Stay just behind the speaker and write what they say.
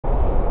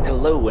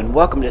Hello and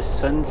welcome to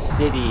Sun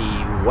City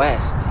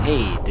West.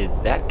 Hey, did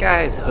that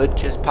guy's hood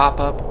just pop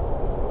up?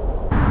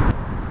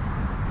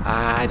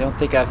 I don't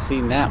think I've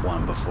seen that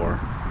one before.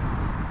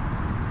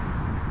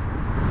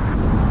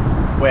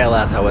 Well,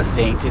 as I was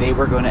saying, today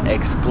we're going to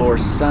explore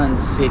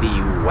Sun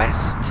City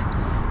West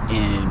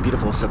in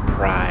beautiful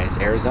Surprise,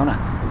 Arizona.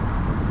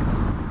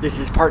 This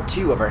is part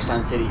 2 of our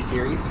Sun City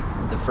series.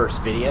 The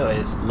first video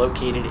is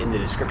located in the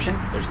description.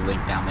 There's a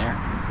link down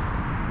there.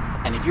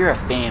 And if you're a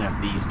fan of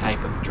these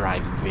type of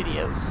driving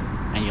videos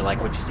and you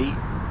like what you see,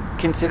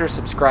 consider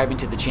subscribing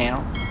to the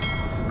channel.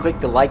 Click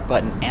the like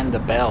button and the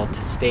bell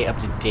to stay up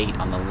to date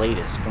on the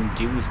latest from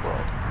Dewey's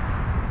World.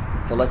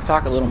 So let's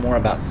talk a little more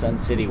about Sun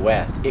City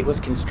West. It was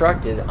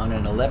constructed on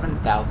an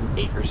 11,000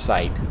 acre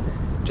site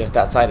just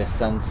outside of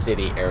Sun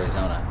City,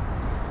 Arizona.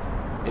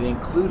 It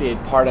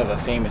included part of a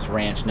famous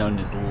ranch known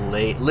as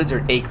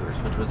Lizard Acres,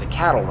 which was a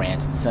cattle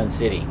ranch in Sun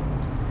City.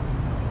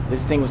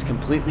 This thing was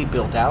completely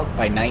built out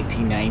by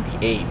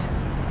 1998.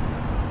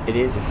 It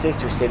is a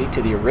sister city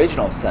to the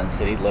original Sun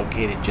City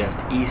located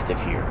just east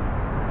of here.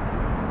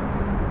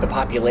 The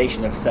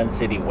population of Sun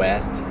City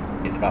West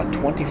is about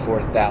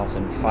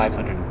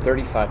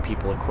 24,535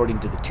 people according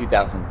to the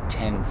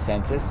 2010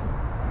 census.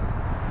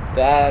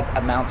 That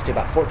amounts to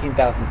about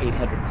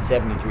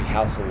 14,873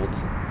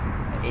 households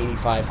and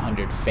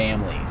 8,500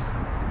 families.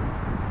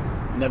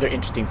 Another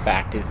interesting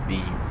fact is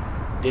the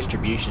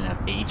distribution of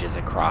ages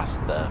across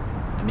the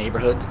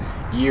neighborhoods.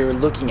 You're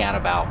looking at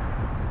about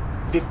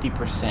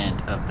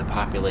 50% of the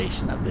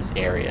population of this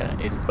area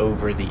is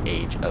over the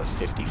age of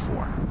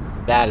 54.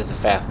 That is a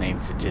fascinating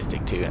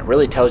statistic too, and it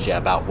really tells you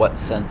about what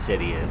Sun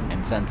City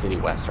and Sun City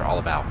West are all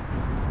about.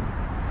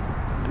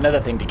 Another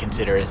thing to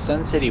consider is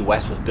Sun City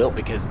West was built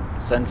because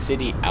Sun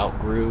City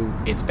outgrew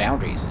its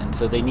boundaries, and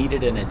so they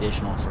needed an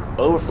additional sort of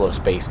overflow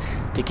space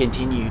to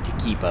continue to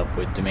keep up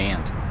with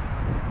demand.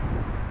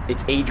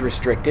 It's age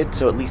restricted,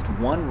 so at least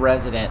one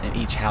resident in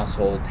each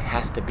household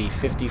has to be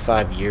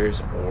 55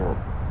 years or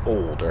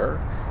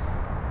older.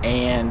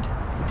 And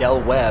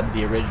Del Webb,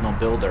 the original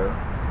builder,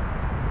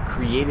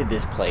 created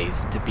this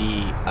place to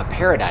be a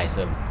paradise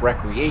of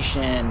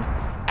recreation,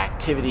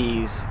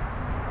 activities.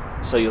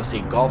 So you'll see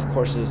golf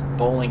courses,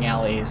 bowling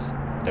alleys,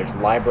 there's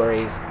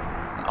libraries,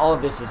 and all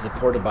of this is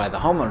supported by the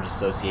Homeowners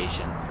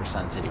Association for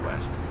Sun City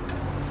West.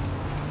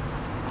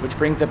 Which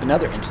brings up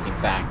another interesting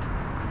fact.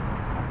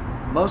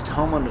 Most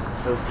homeowners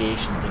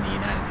associations in the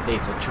United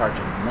States will charge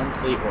a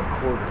monthly or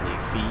quarterly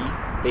fee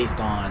based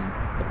on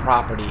the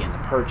property and the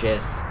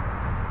purchase,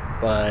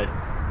 but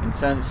in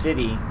Sun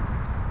City,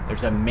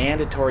 there's a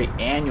mandatory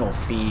annual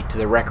fee to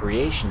the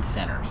recreation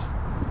centers.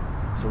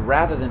 So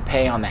rather than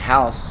pay on the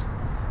house,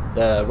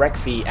 the rec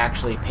fee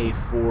actually pays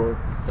for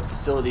the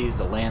facilities,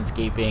 the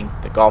landscaping,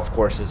 the golf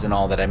courses, and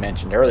all that I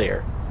mentioned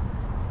earlier.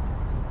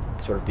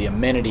 Sort of the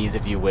amenities,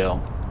 if you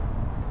will.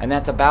 And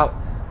that's about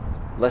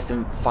less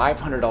than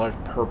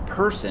 $500 per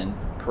person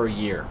per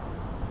year.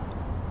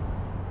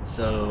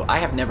 So I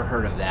have never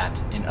heard of that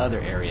in other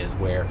areas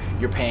where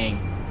you're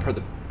paying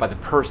by the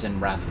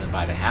person rather than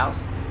by the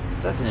house.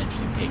 So that's an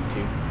interesting take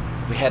too.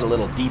 We head a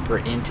little deeper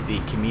into the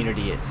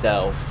community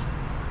itself.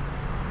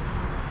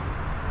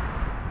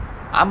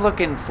 I'm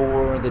looking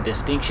for the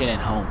distinction in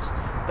homes.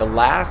 The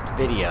last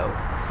video,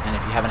 and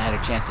if you haven't had a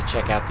chance to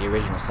check out the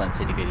original Sun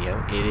City video,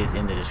 it is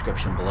in the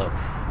description below.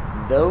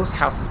 Those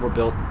houses were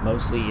built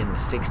mostly in the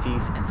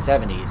 60s and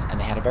 70s, and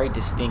they had a very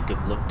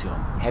distinctive look to them.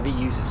 Heavy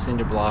use of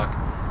cinder block,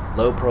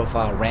 low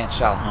profile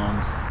ranch-style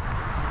homes.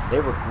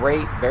 They were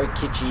great, very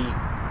kitschy,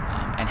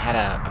 and had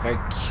a very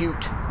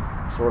cute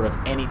sort of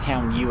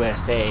Anytown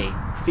USA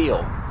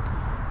feel.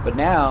 But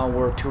now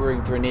we're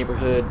touring through a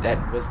neighborhood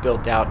that was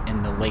built out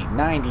in the late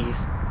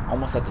 90s,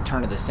 almost at the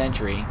turn of the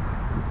century.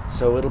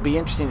 So it'll be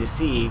interesting to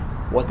see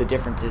what the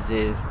differences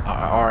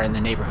are in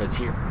the neighborhoods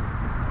here.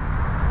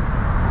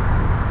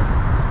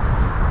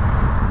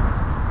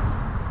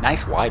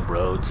 Nice wide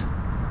roads,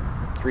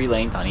 3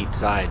 lanes on each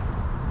side.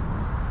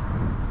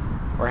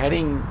 We're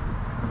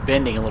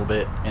bending a little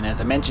bit, and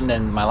as I mentioned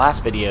in my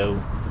last video,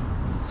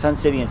 Sun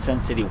City and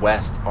Sun City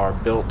West are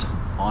built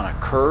on a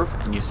curve,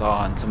 and you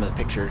saw in some of the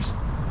pictures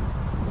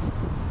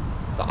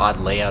the odd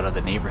layout of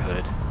the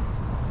neighborhood.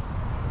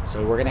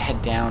 So we're going to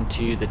head down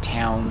to the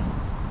town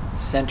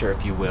center,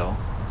 if you will,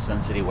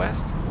 Sun City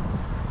West.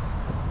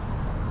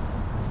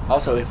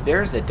 Also, if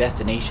there's a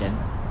destination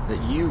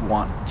that you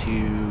want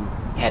to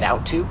head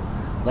out to,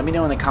 let me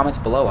know in the comments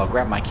below. I'll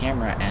grab my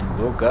camera and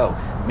we'll go.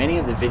 Many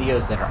of the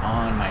videos that are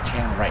on my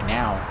channel right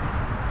now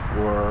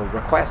were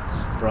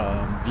requests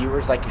from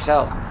viewers like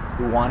yourself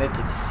who wanted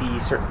to see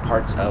certain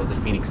parts of the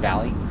Phoenix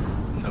Valley.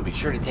 So be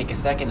sure to take a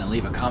second and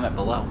leave a comment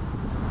below.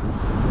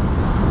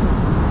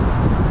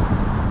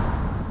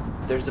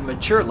 There's a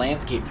mature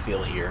landscape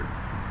feel here.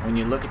 When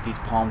you look at these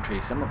palm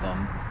trees, some of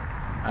them,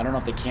 I don't know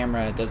if the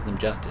camera does them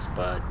justice,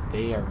 but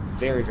they are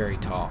very, very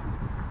tall.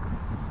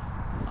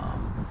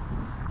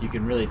 You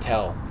can really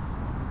tell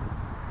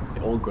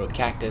the old growth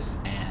cactus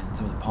and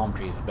some of the palm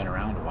trees have been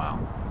around a while.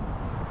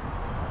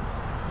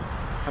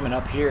 Coming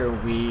up here,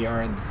 we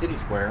are in the city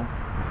square.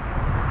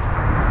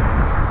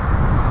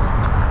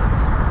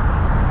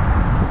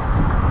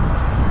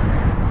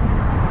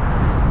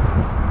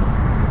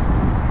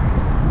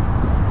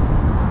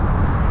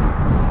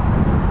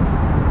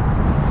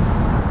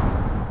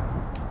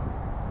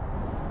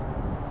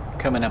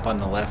 Coming up on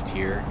the left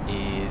here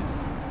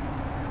is,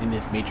 in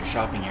this major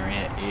shopping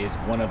area, is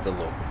one of the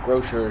local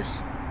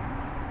grocers.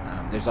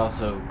 There's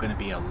also going to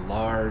be a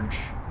large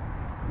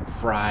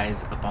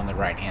Fry's up on the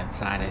right hand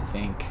side, I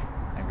think.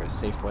 There goes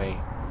Safeway.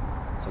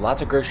 So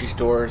lots of grocery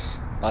stores,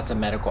 lots of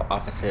medical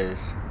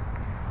offices.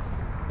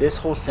 This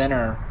whole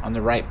center on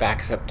the right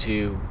backs up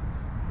to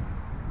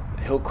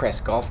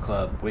Hillcrest Golf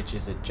Club, which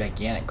is a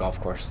gigantic golf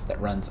course that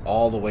runs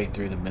all the way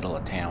through the middle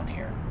of town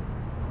here.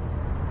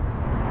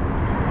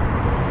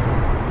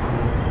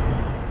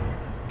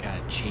 Got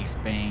a Chase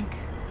Bank,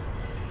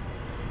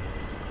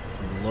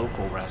 some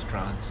local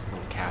restaurants,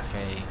 little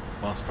cafe,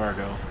 Wells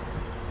Fargo.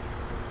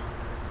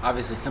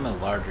 Obviously some of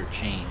the larger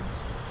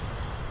chains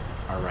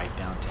are right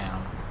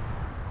downtown.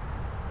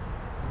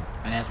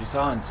 And as we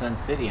saw in Sun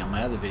City on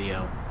my other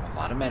video, a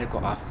lot of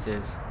medical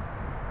offices,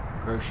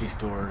 grocery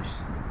stores.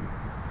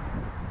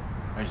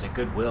 There's a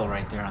Goodwill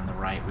right there on the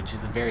right, which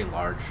is a very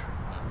large,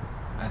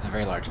 has a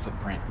very large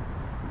footprint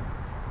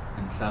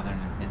in southern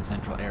and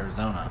central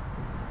Arizona.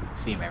 You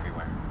see them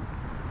everywhere.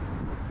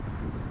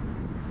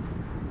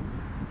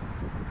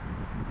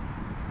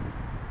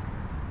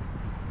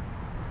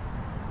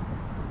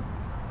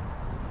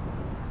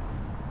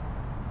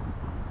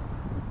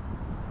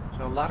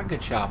 So a lot of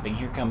good shopping.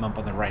 Here come up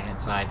on the right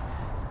hand side,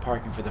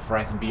 parking for the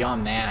Fry's, and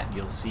beyond that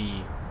you'll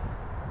see,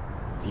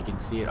 if you can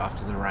see it off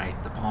to the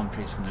right, the palm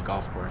trees from the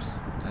golf course.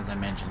 As I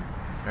mentioned,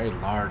 very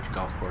large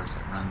golf course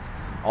that runs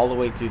all the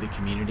way through the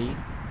community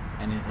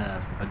and is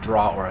a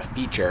draw or a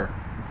feature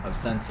of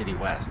Sun City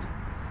West.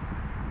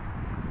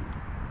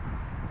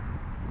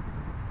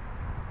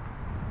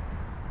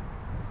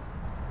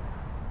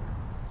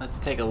 Let's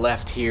take a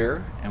left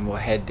here and we'll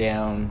head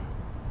down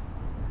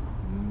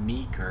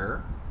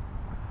Meeker,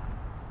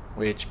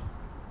 which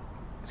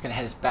is going to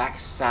head us back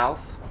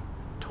south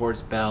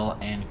towards Bell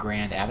and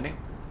Grand Avenue,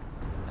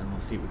 and we'll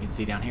see what we can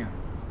see down here.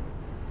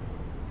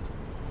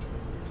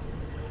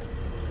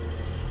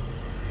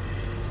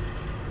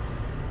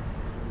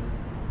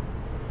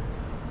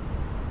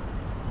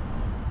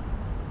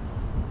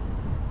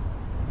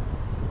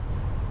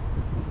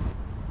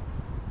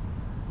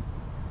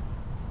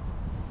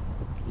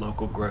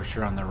 Local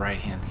grocer on the right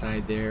hand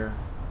side there,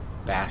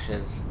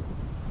 Bash's,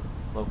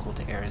 local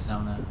to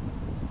Arizona.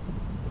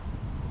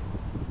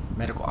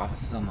 Medical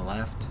offices on the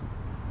left,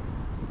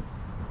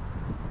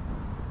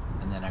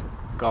 and then a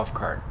golf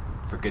cart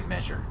for good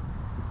measure.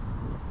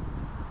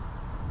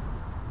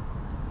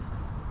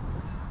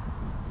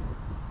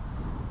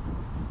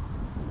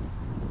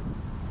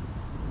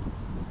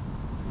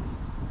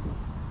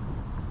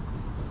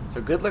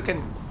 So good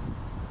looking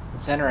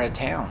center of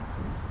town.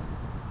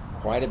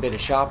 Quite a bit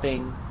of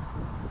shopping,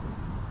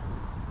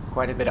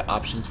 quite a bit of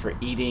options for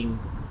eating.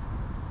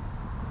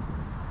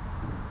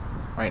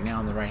 Right now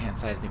on the right hand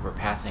side, I think we're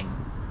passing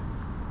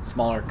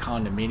smaller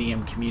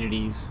condominium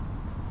communities.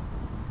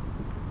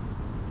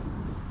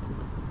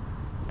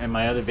 In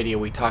my other video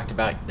we talked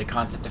about the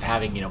concept of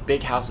having,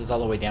 big houses all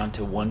the way down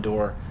to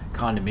one-door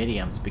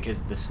condominiums,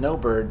 because the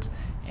snowbirds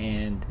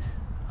and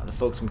the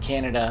folks from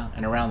Canada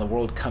and around the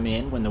world come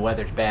in when the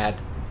weather's bad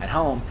at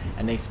home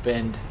and they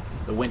spend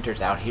the winters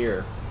out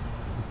here.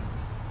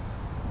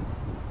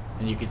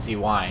 And you can see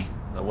why.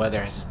 The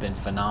weather has been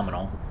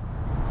phenomenal.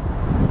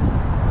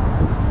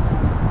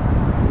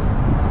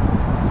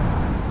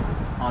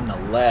 On the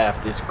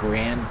left is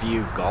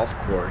Grandview Golf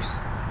Course,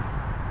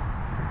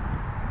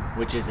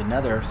 which is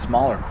another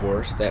smaller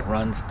course that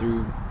runs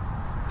through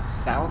the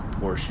south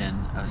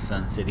portion of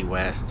Sun City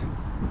West.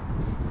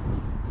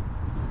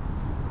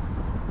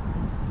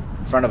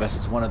 In front of us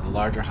is one of the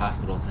larger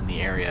hospitals in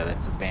the area.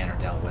 That's a Banner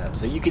Del Webb.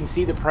 So you can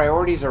see the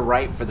priorities are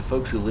right for the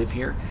folks who live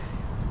here.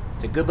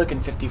 It's a good looking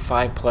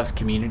 55 plus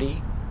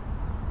community.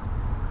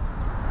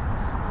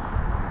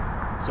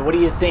 So what do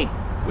you think?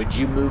 Would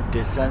you move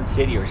to Sun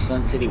City or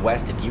Sun City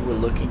West if you were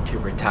looking to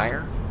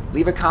retire?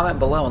 Leave a comment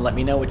below and let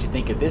me know what you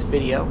think of this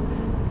video.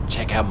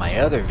 Check out my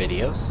other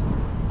videos.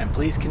 And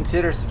please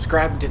consider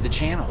subscribing to the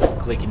channel,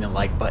 clicking the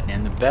like button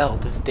and the bell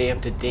to stay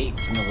up to date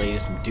from the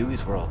latest from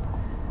Dewey's World.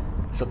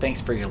 So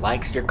thanks for your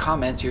likes, your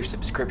comments, your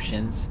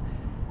subscriptions,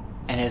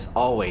 and as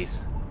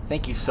always,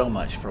 thank you so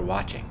much for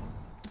watching.